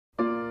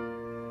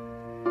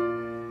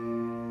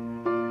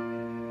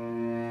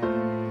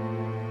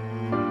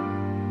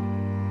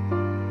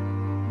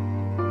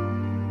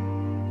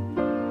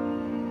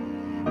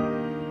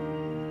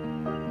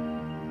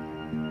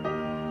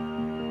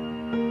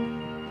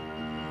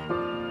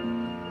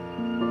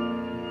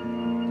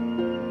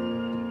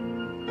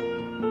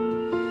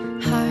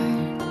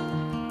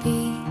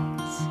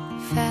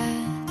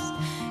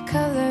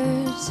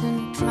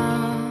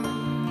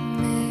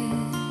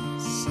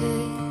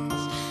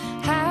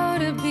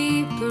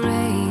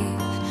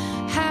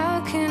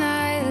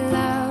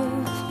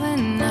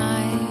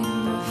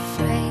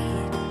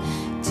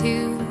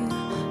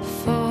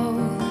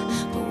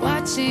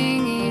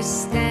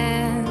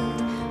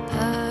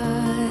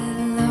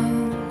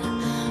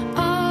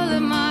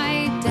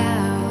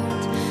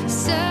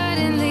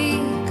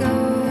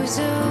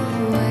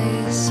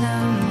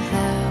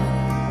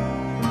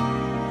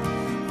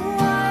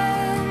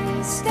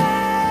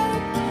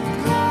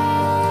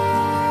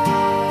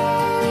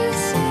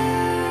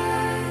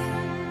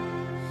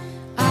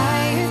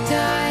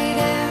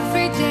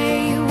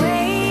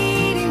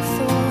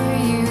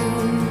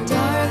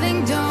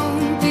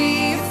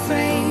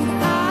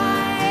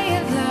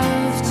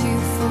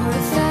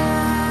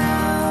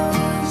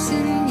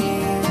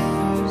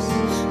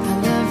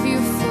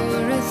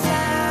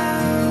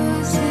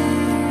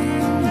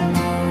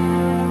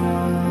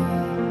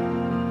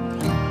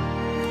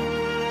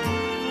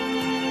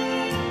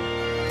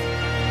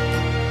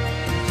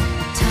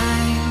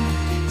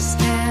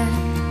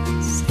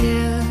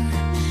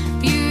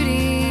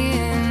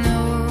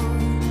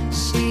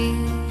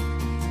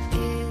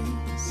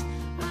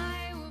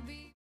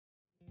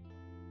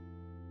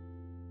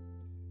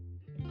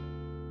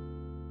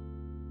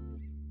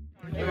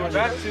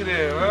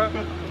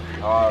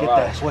Get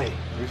that sway.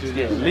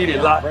 Lead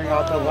it lock. Bring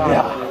out the line.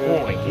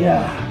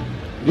 Yeah.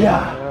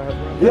 Yeah.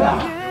 Yeah.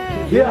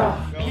 Yeah.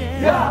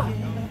 Yeah.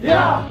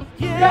 Yeah.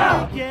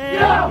 Yeah. Yeah.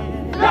 Yeah.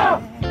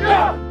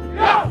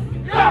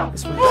 Yeah.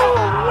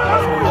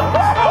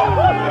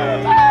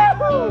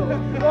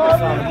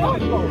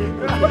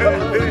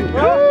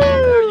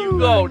 There you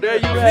go. There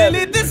you have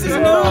it. This is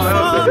no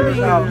fun.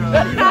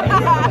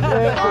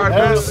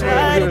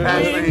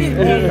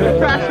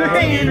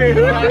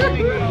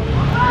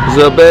 What's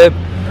up, babe?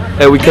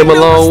 Hey, we came a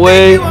long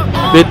way.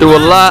 Been through a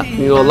lot.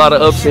 You know, a lot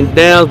of ups and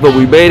downs, but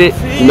we made it.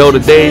 You know, the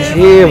day's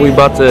here. We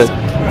about to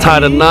tie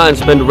the knot and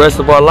spend the rest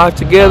of our life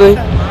together.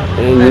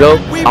 And you know,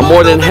 I'm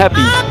more than happy.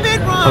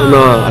 I don't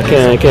know. I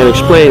can't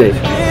explain it.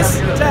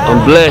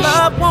 I'm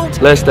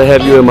blessed to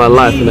have you in my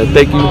life, and I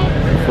thank you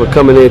for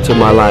coming into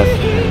my life.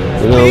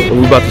 You know,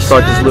 we're about to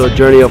start this little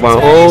journey of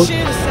our own.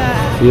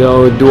 You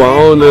know, do our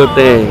own little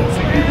thing,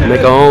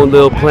 make our own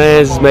little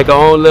plans, make our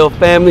own little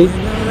family,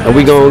 and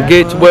we're gonna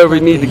get to where we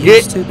need to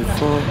get.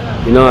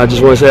 You know, I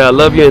just want to say I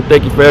love you and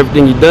thank you for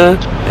everything you've done.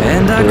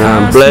 And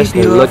I'm blessed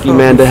and lucky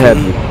man to have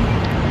you.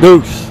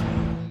 Deuce.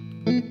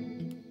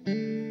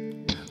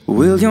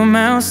 Will your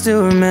mouth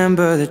still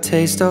remember the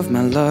taste of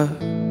my love?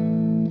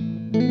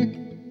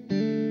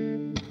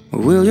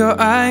 Will your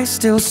eyes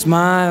still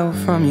smile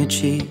from your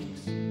cheeks?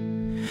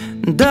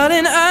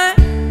 Darling, I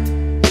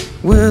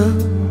will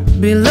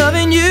be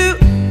loving you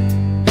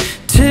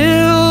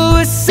till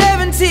we're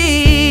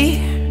 70.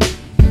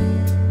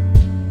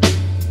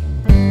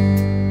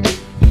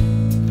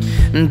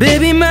 And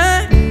baby,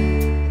 my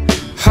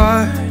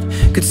heart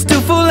could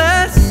still fall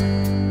as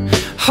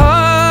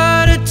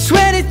hard at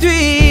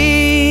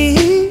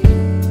 23.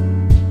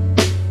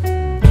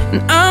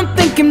 And I'm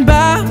thinking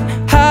about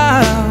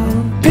how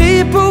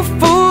people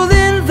fall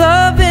in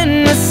love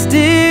in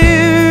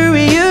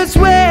mysterious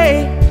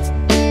ways.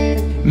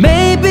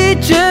 Maybe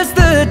just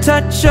the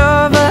touch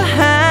of a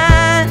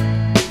hand.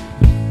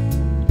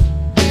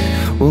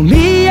 Well,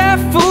 me, I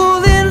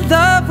fall in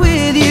love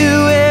with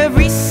you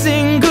every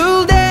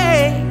single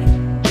day.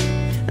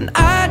 And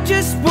I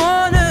just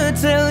wanna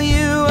tell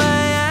you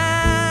I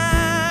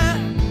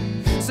am.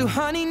 So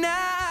honey,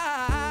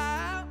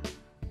 now.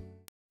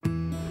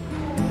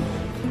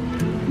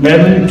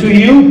 Madeline, do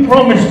you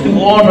promise to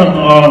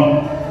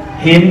honor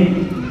him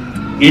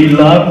in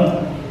love?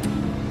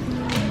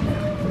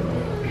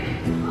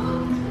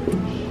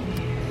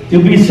 To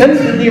be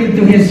sensitive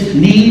to his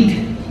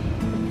need,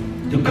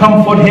 to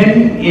comfort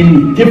him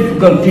in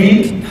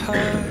difficulty,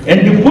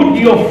 and to put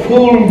your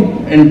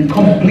full and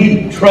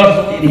complete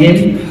trust in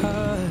him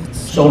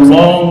so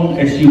long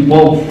as you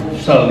both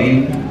shall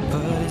live.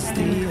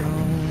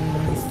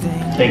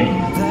 Thank you.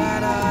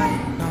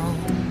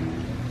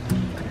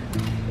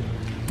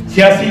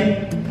 Siasi,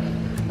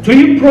 do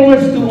you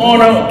promise to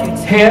honor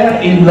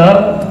her in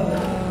love,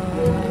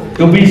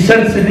 to be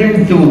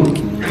sensitive to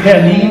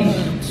her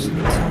needs,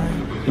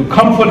 to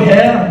comfort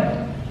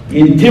her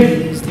in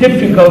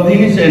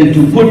difficulties, and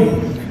to put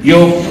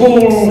your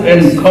full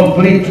and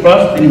complete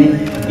trust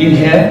in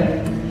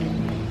her,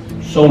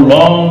 so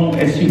long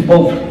as you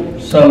both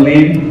shall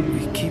live?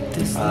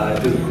 I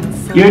do.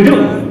 You do?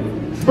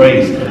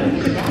 Praise God.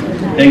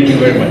 Thank you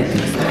very much.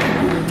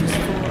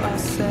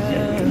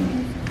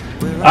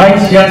 I,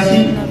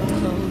 Siasi,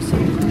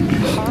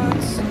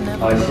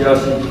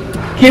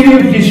 give you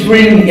this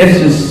ring as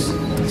a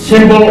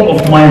symbol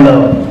of my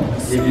love.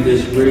 Give you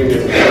this ring as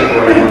a symbol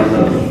of my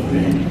love.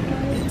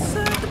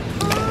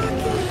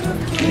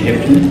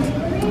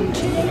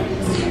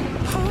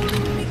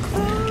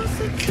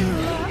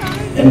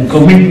 And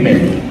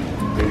commitment.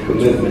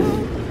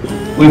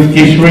 With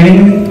this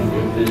ring,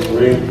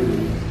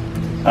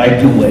 I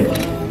do it.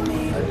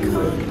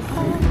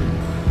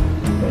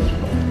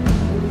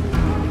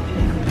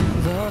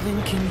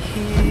 Loving can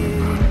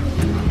heal.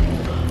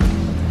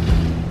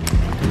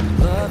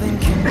 Loving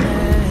can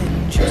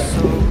mend your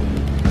soul.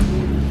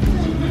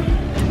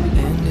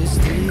 And it's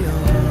the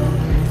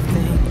only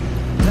thing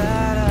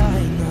that I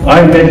know. I,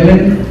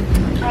 Madeline,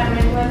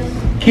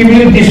 give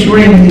you this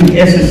ring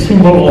as a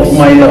symbol of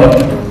my love.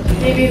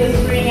 Give you this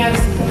ring as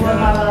a symbol of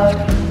my love.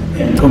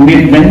 And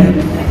commitment.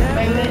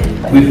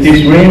 With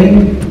this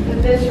ring,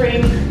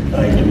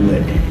 I do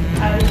it.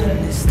 I do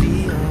it.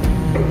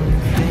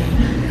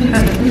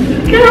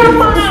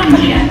 Come on,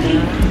 Siasi.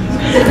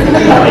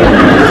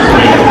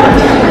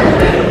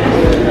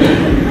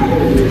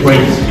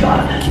 Praise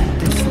God.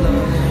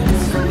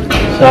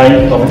 Sign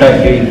of that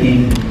deity.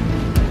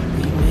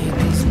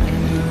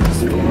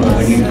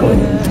 Where you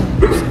going?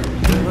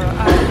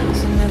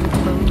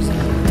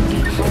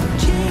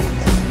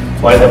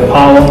 By the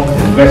power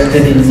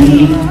invested in me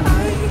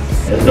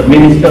as the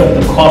minister of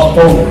the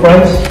gospel of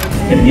Christ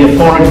and the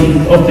authority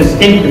of the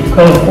state of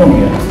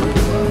California,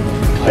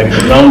 I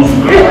pronounce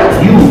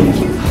you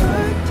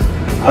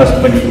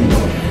husband and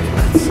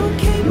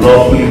wife,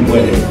 lawfully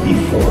wedded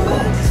before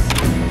God.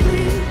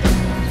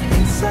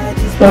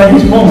 So at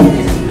this moment,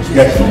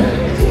 Jackson,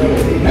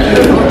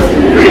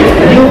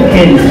 you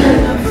can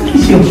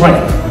kiss your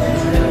bride.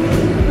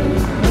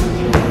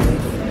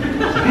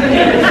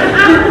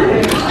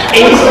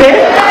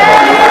 instead.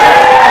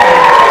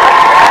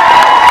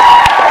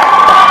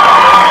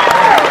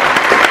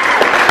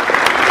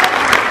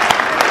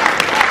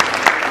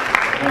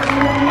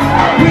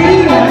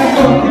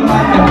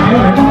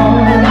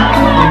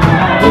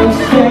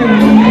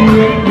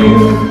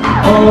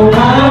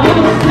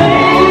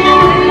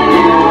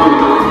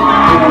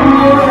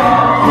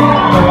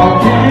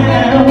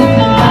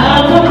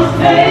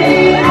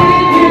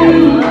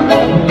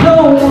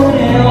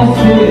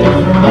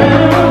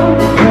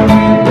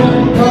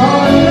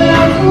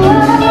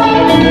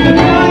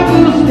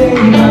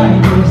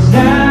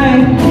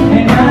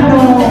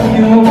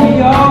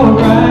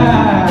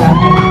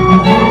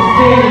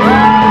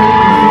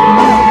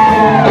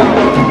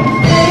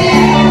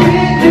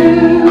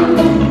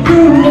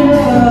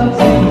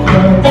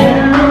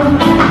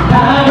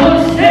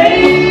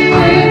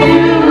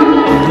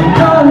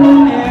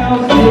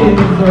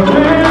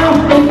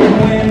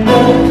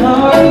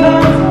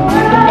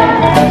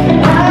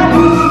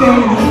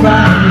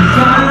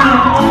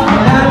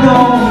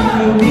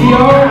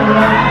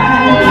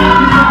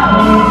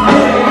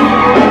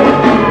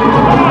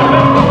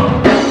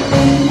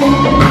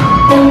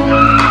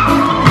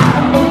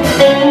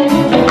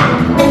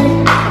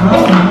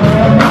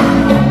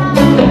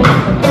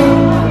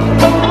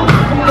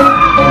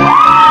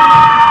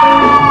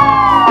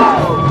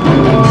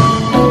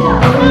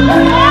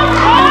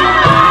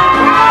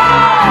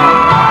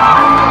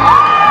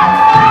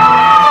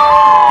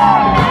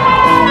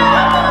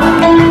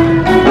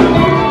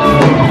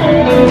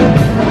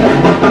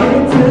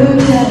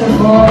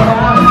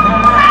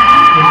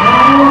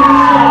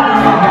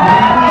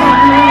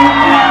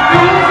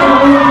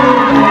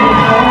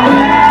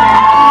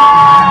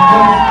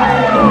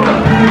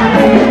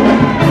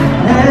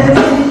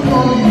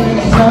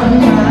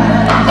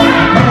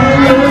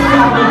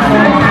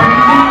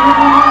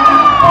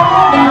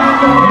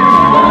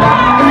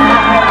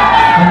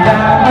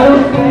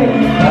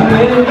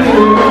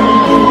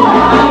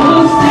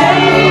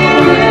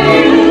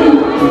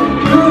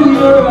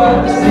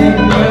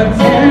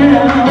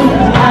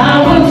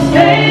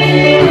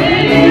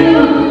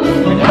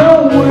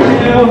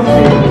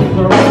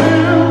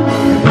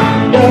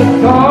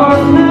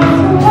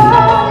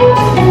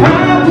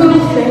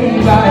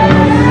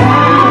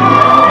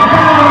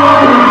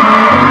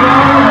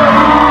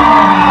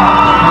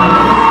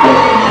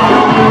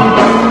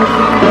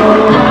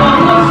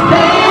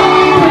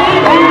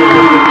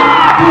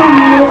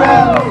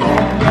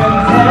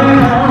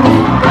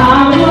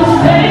 I will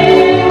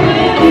stay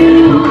with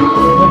you,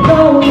 but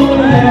no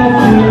one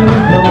else.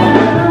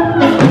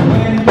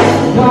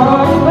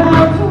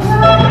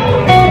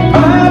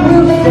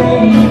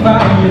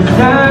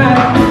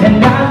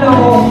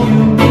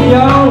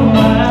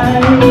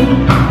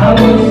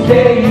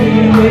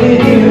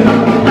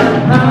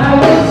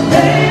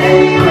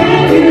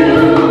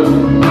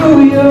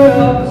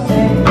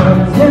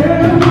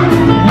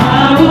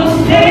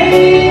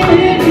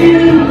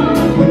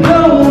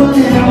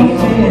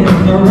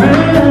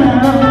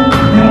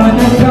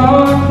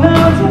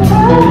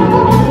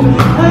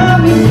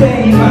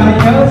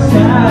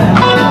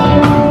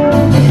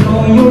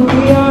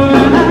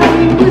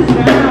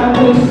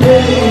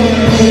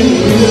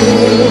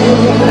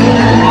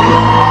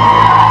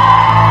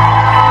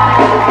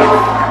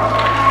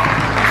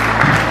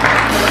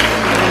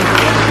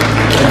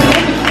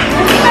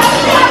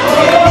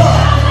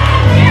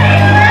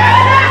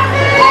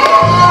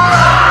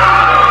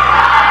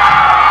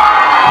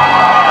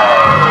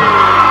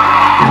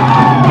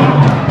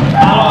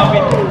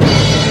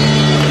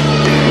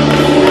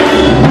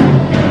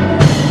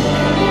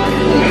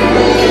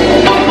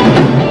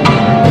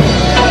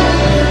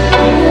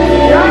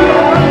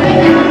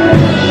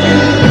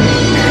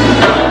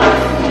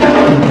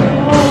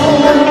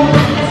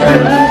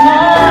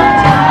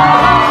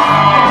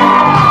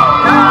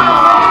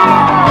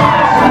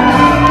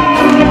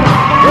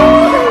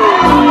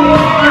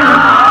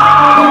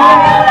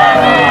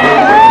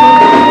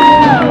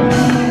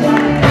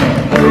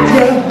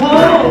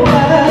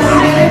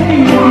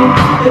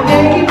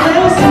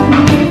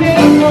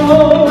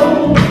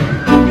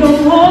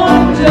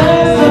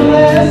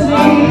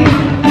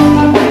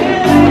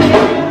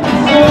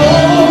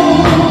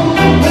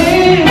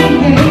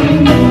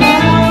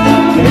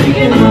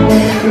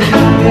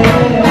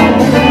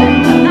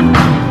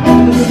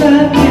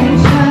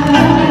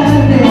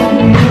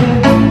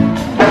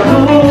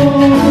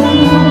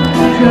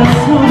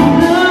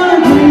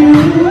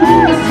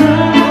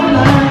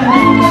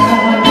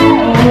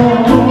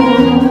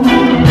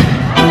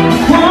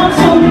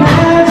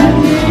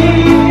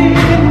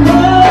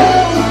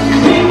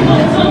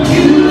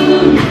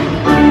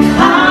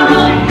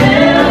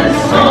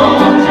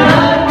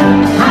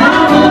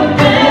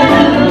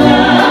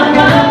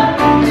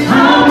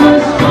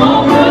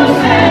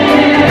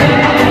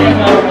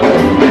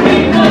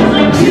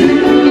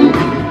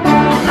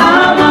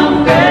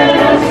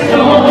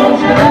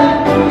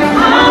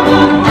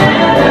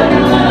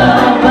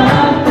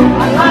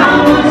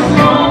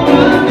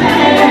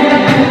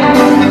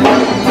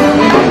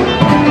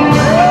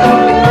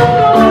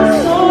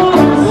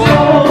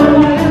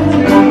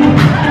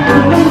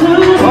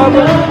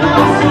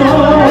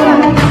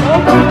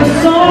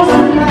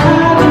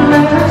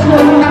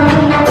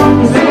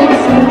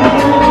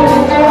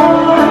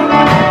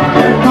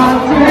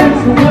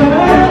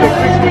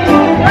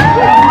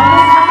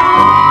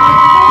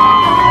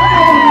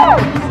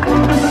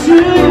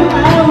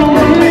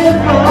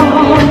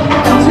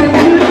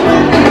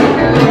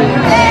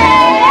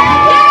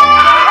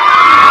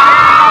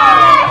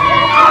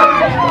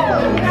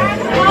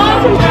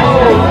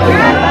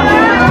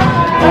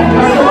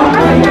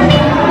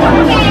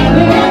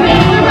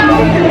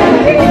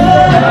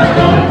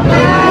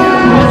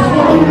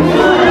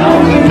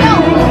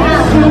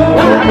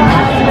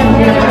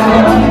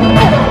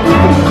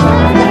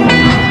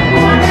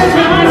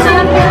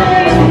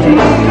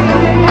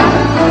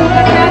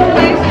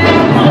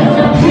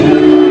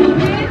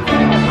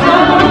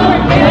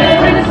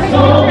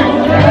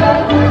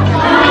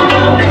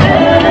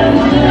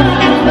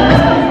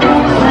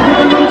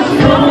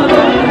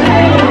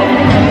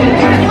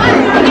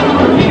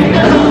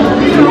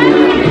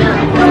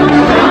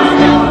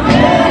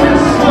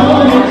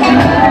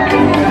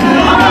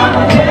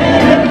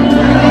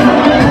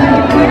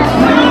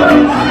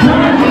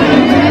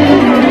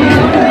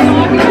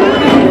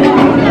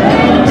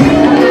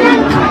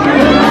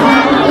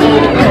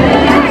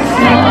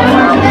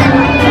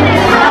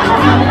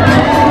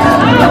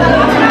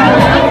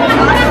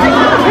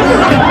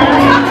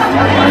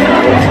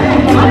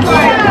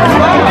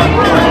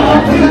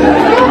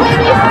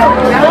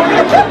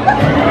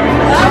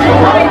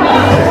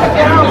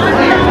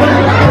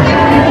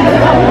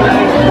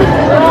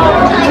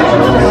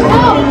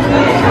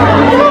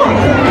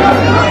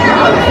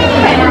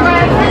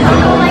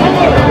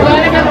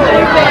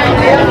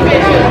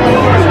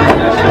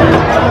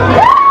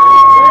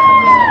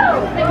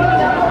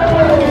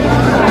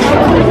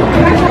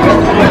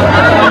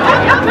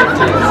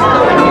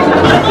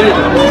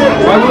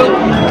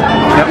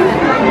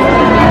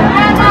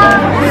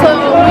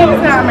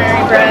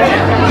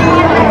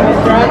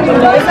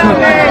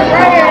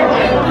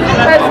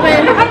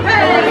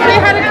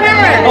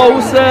 Oh,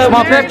 what's up?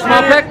 Small pick,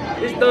 small pick.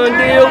 It's done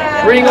deal.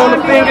 Ring on the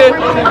finger.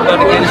 About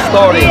to get it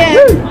started.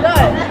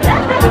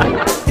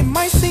 It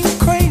might seem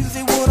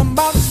crazy what I'm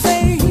about to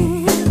say.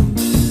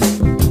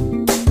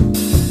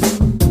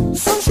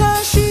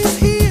 Sunshine, she's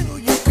here.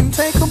 You can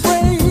take a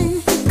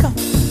break.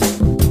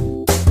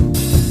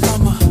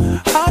 I'm a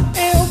hot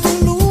air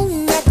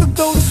balloon that could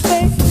go to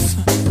space.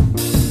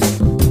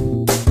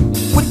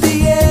 With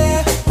the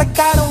air, like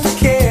I don't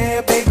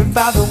care, baby,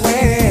 by the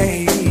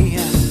way.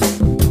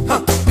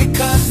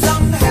 Because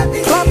I'm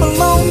happy. Clap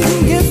along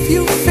if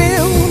you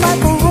feel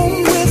like a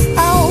room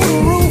without a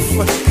roof.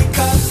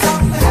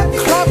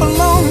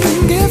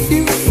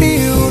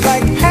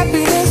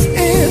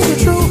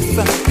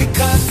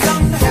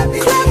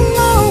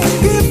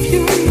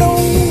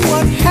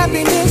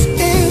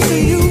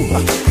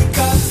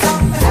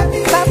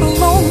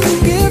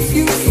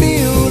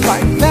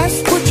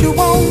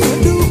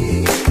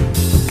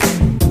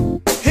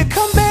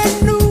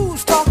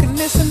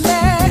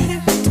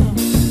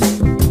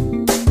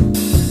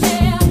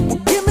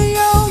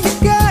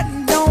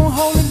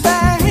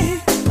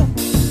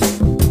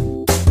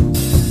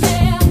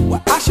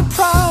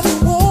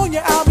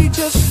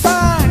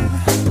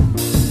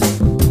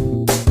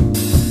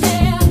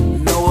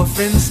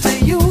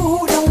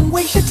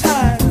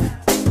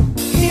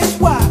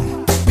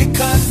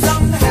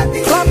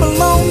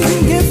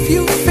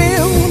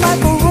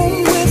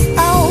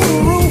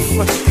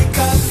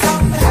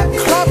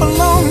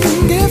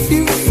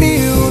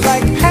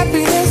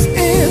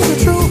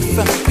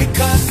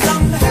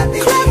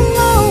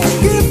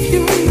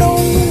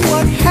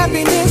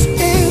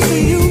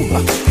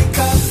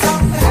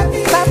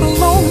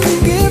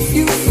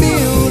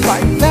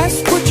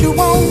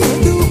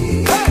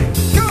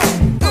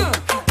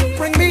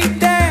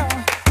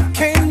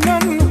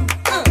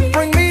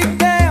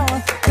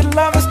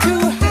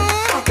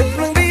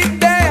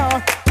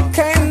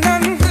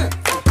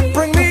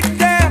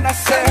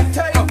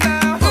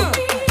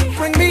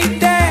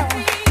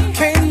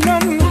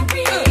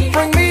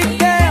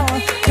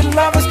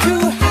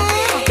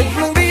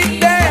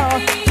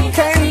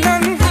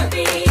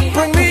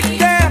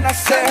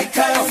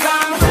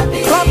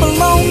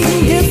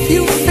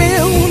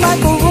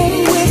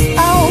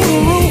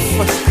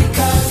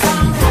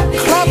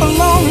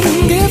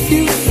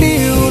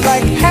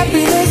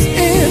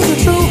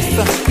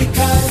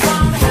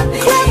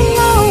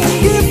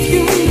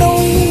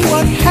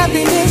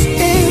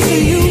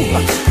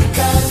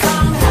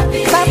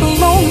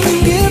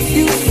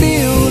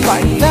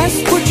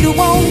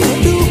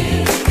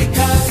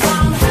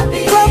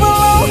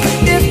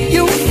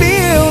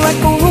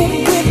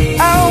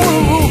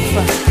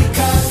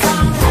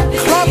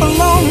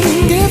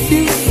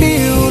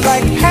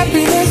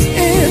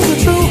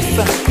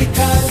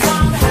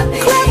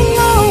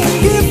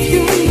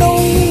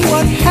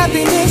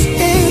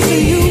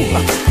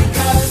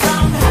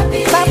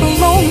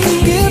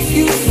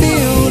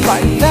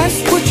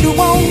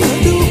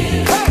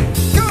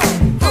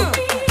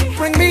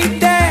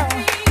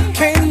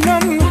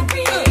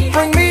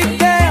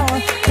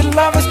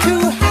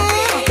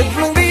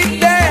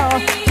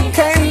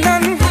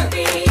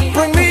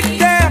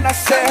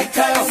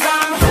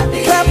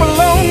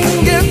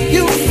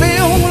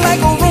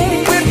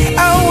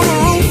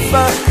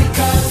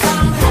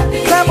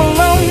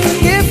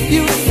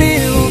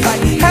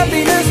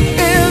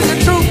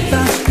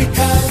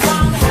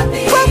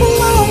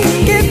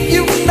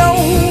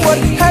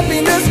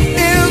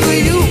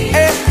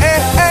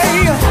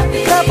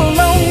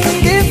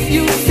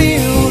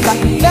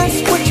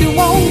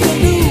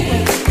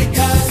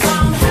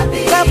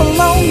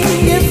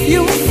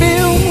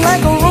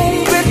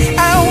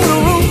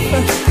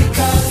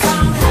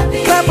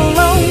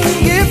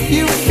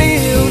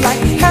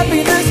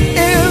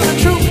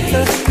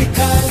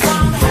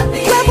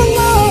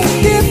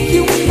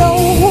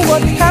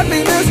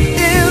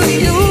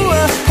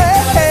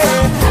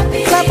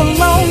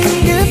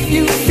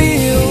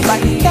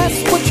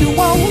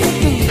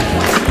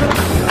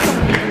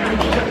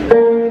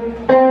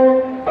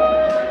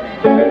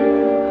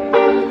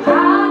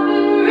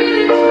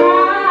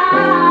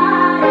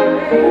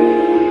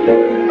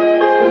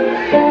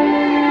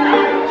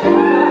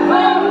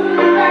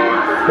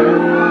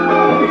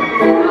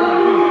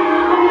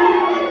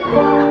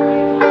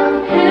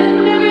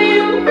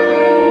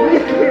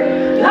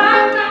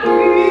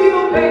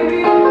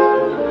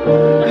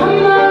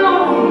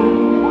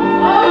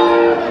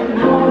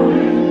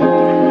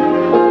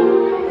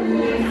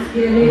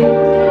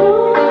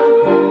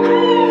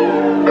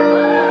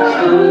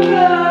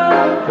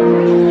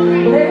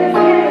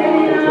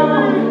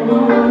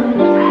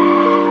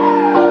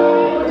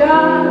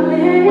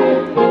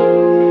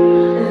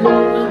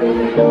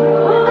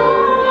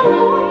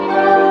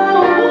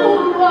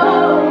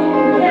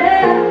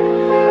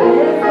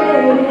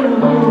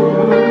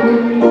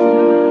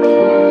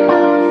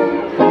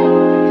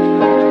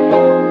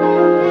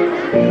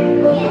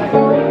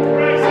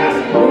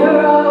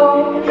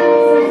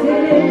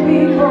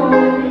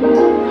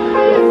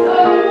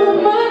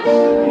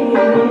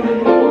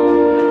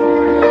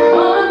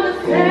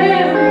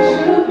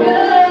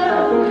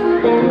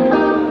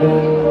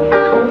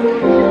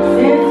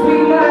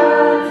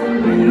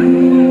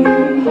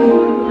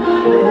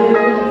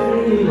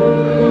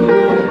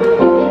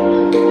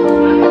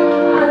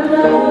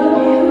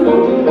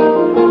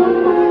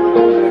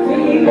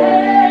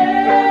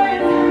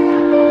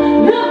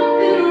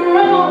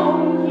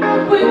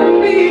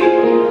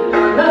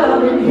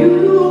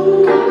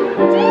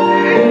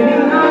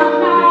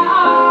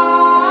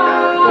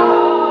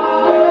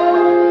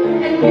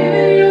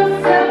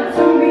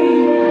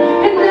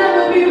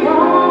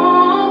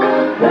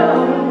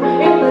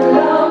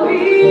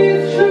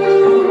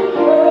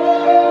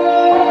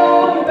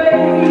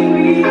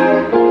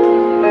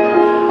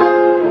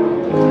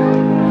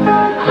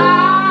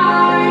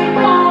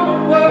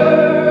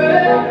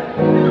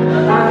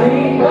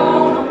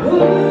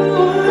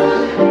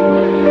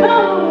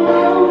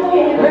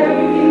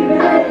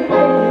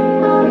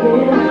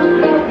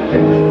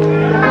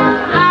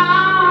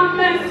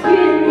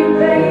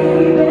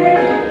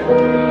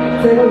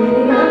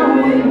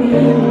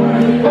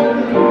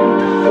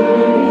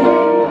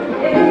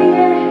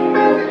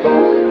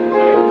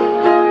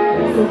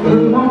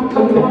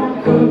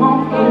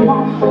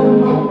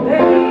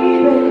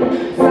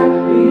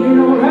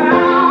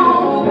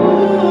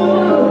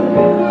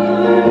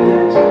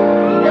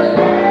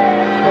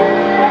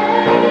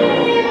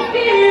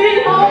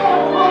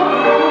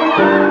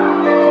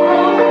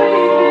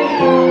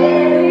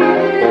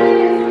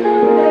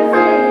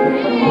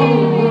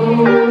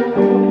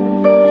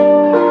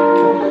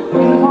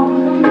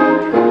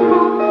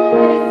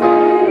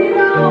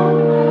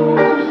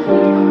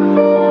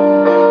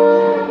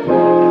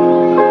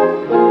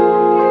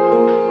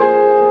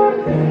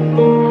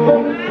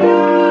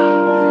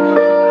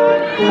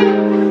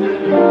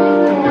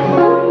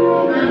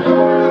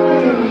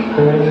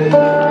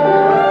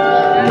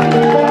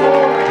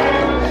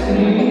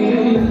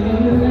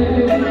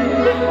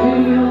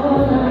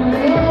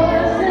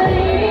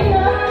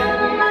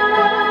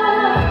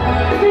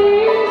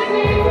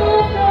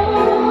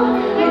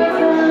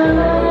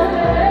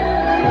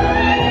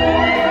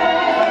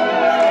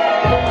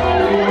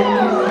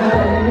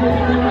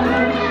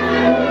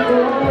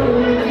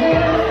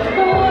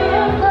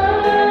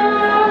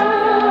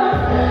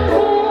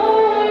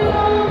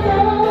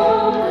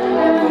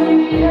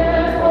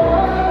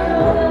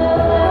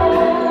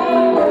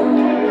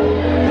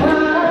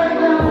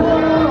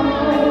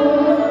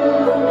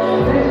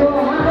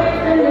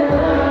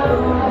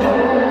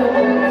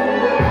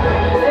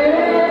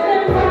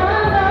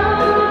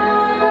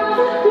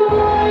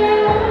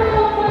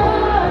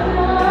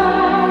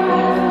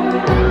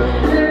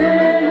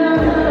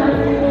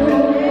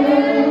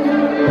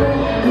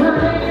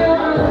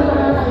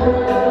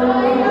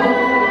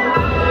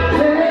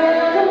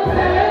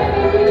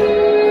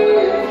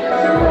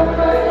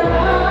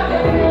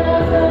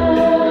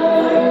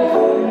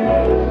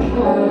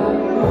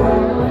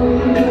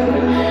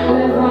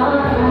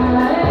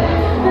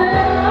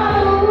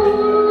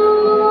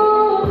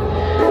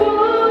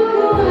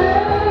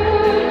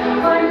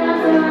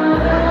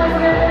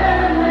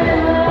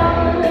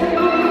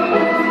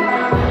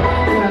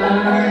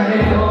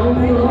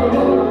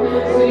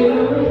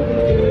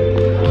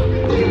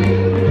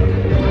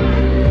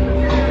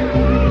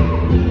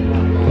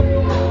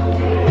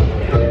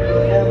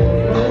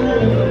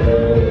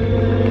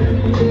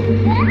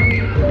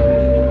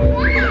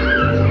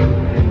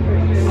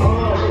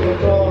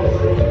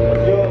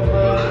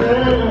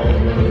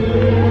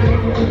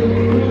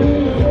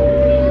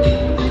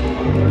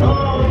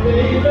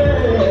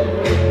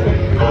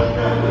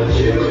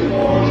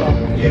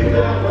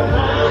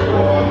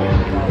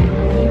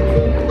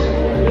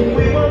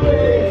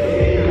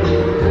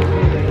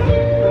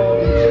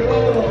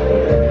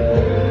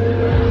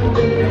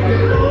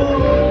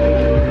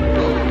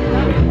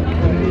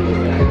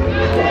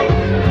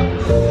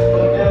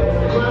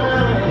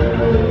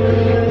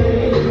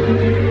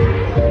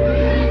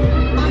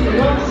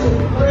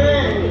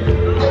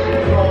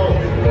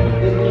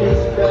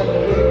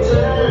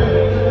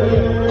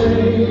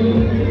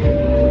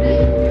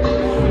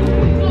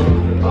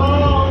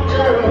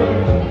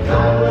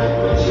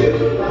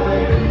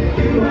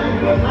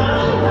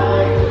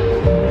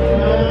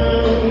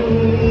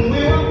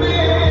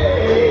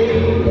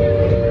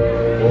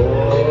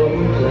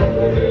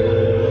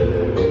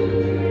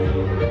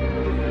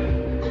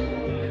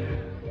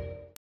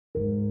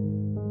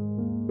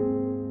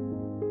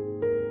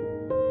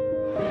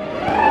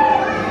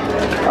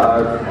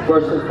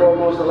 First and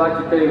foremost, I'd like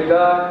to thank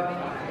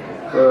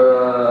God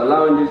for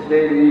allowing this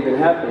day to even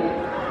happen.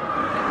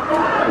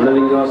 I'm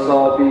letting us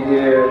all be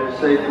here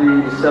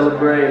safely to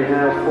celebrate and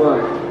have fun.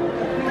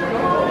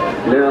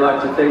 And then I'd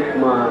like to thank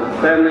my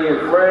family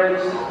and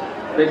friends.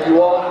 Thank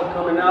you all for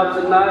coming out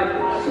tonight,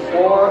 to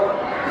support,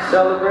 to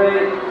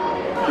celebrate,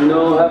 you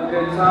know, have a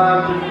good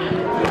time.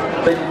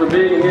 Thank you for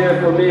being here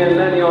for me and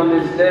Lenny on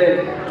this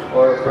day,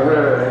 or for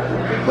her.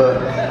 But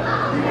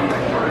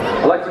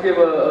I'd like to give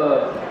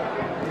a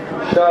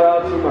shout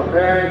out to my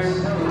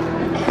parents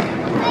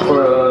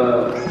for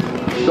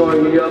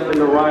showing me up in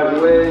the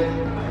right way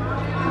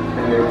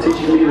and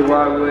teaching me the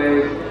right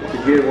way to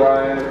get where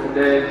I am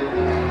today.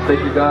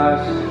 Thank you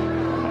guys.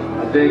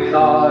 I thank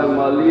God and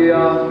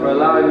Malia for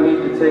allowing me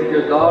to take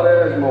your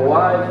daughter as my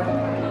wife.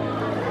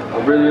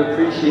 I really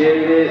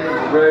appreciate it. She's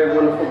a very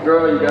wonderful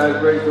girl. You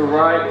guys raised her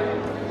right.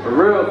 For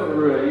real.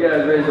 You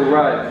guys raised her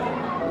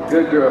right.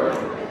 Good girl.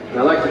 And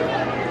I'd like to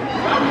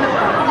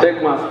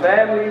thank my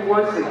family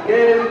once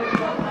again.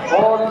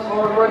 All this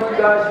hard work you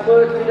guys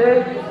put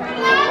today.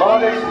 All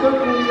this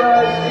cooking you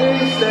guys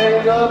did,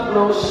 staying up,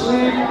 no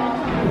sleep.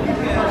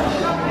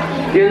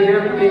 Getting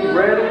everything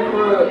ready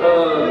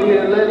for me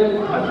and Lenny.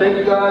 I thank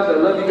you guys. I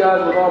love you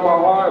guys with all my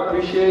heart.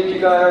 Appreciate you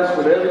guys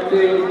for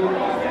everything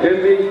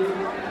in me.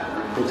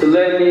 And to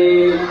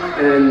Lenny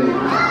and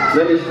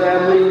Lenny's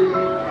family,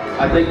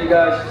 I thank you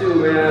guys too,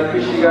 man. I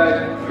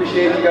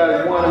appreciate you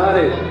guys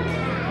 100.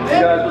 You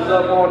guys was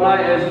up all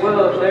night as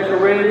well,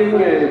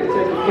 decorating and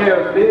taking care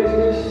of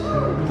business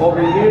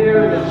over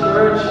here in the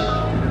church.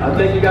 I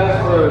thank you guys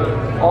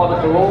for all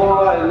the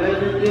glory and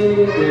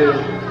everything, and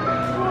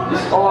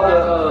just all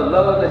the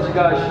love that you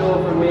guys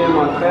showed for me and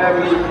my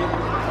family.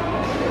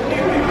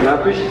 And I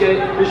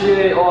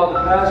appreciate all the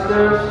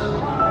pastors.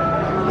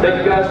 Thank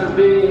you guys for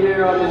being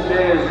here on this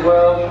day as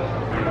well.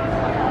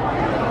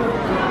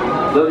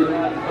 Love you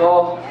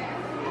all.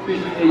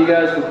 Appreciate you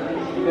guys.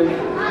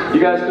 You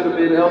guys could have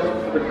been helpful,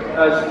 but you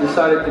guys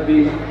decided to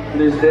be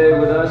this day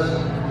with us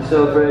to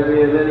celebrate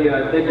me and Lenny.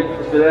 I thank you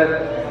for that.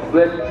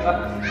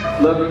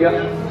 Love you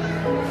guys.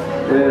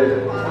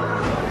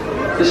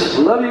 Just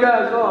love you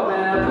guys all,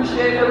 man. I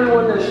appreciate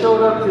everyone that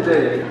showed up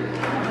today.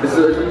 It's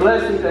a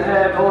blessing to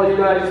have all you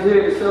guys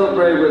here to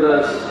celebrate with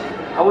us.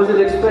 I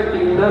wasn't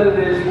expecting none of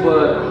this,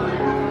 but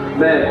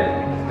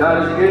man,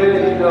 God is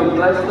good. He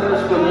blessed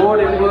us with more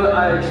than what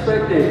I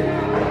expected.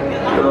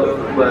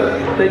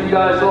 But thank you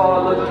guys all. I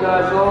love you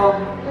guys all.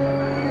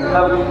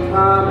 Have a good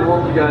time. I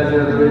hope you guys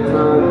have a great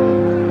time.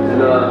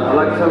 And I'd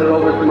like to turn it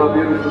over to my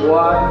beautiful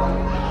wife.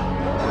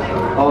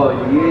 Oh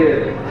yeah.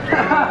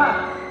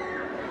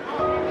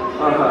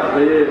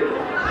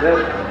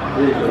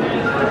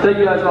 Thank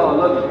you guys all. I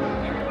love you.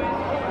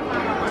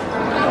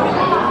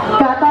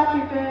 Kata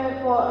kita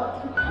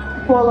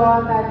polo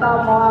kata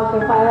mau ke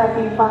para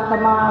di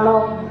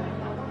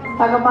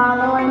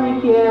pakamalo ini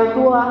ke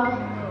tua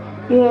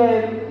ke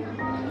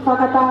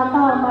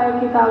pakata mai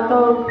kita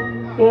tu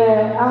ke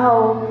au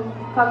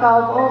kakao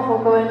ofo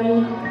ko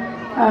ini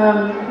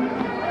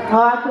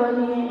hatu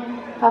ini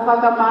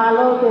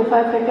pakamalo ke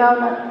pakao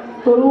na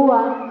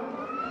turua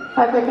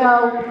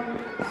pakao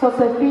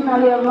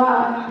Josefina Lieva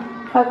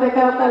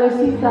pakao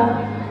Calecita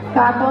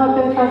kato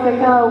pe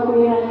pakao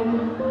kuiani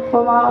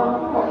como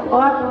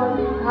otro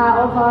a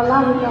ojalá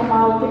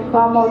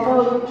como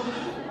todo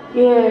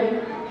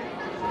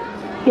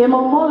que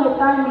momole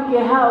tani que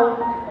hao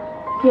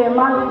que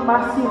mal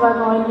masiva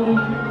noni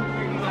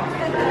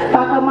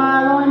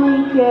pakamalo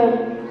que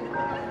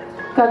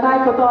katai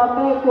ko to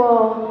pe ko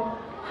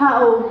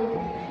hao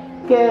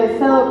que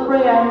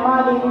celebrate ai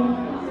mali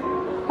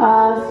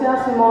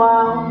siasi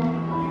moa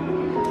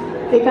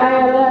e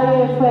kaya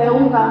le fe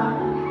unga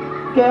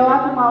que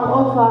watu mau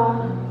ofa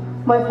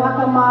mai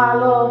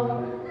pakamalo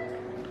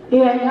e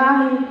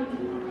ngahi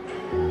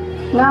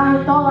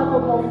tola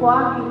como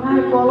fuaki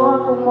ngahi koloa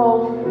como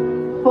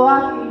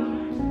fuaki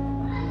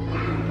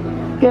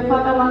que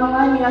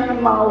pakamangai aki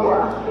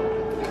maua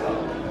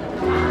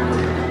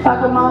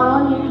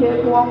pakamaloni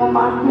que kuongo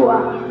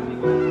makua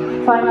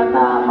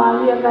fainata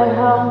malia kai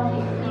hao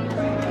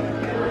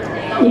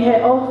e he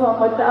ofa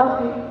mai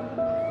tauki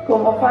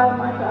como fai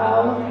mai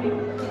tau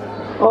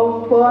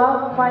o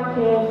koa mai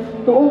que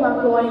tuunga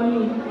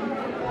koini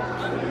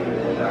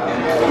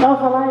no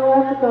falai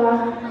ata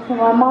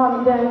sama mom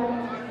dad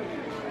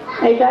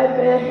ai kai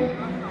pe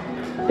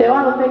te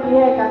walo pe ki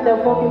ka te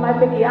foki mai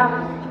pe ki a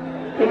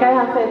e kai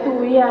ha se tu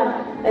ia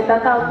e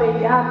tata pe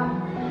ki a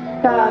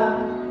ka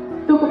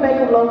tu ko pe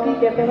ko loki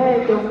ke pe he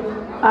tu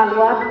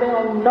alwa pe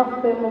on dok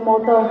pe mo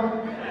moto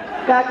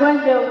ka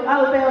kwente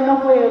al pe on no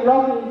foi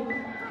loki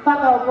pa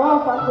ka bo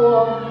pa ko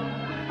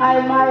ai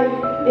mai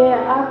e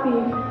api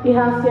I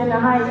ha se na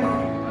hai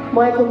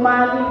mo e ko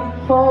mali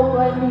fo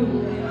ko ni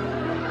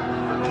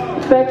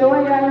Peko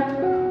ya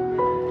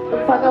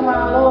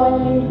pakamalo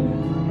ni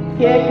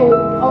keko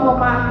oma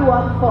matua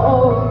ko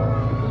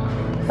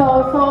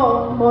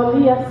so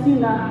molia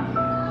sina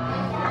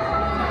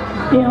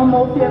I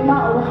homo pe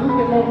ma o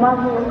ke mo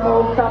mahi mo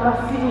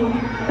tamasi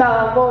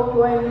ta go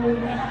ko ni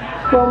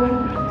kom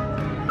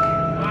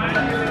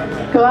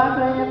ko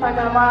aka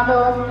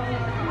pakamalo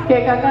ke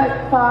kaka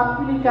pa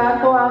pilika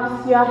to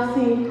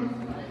asiasi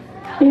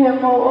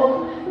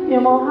e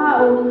mo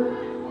hau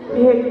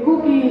e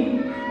kuki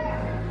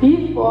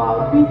pipo au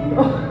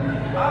pipo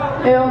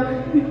eu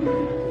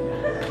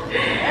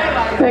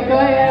se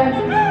koe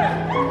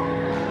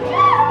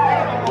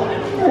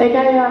e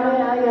kai ame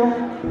aia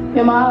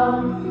e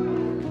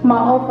ma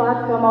o pat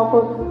ka ma ko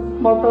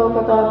moto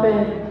ko to pe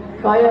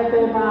koe pe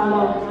ma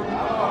lo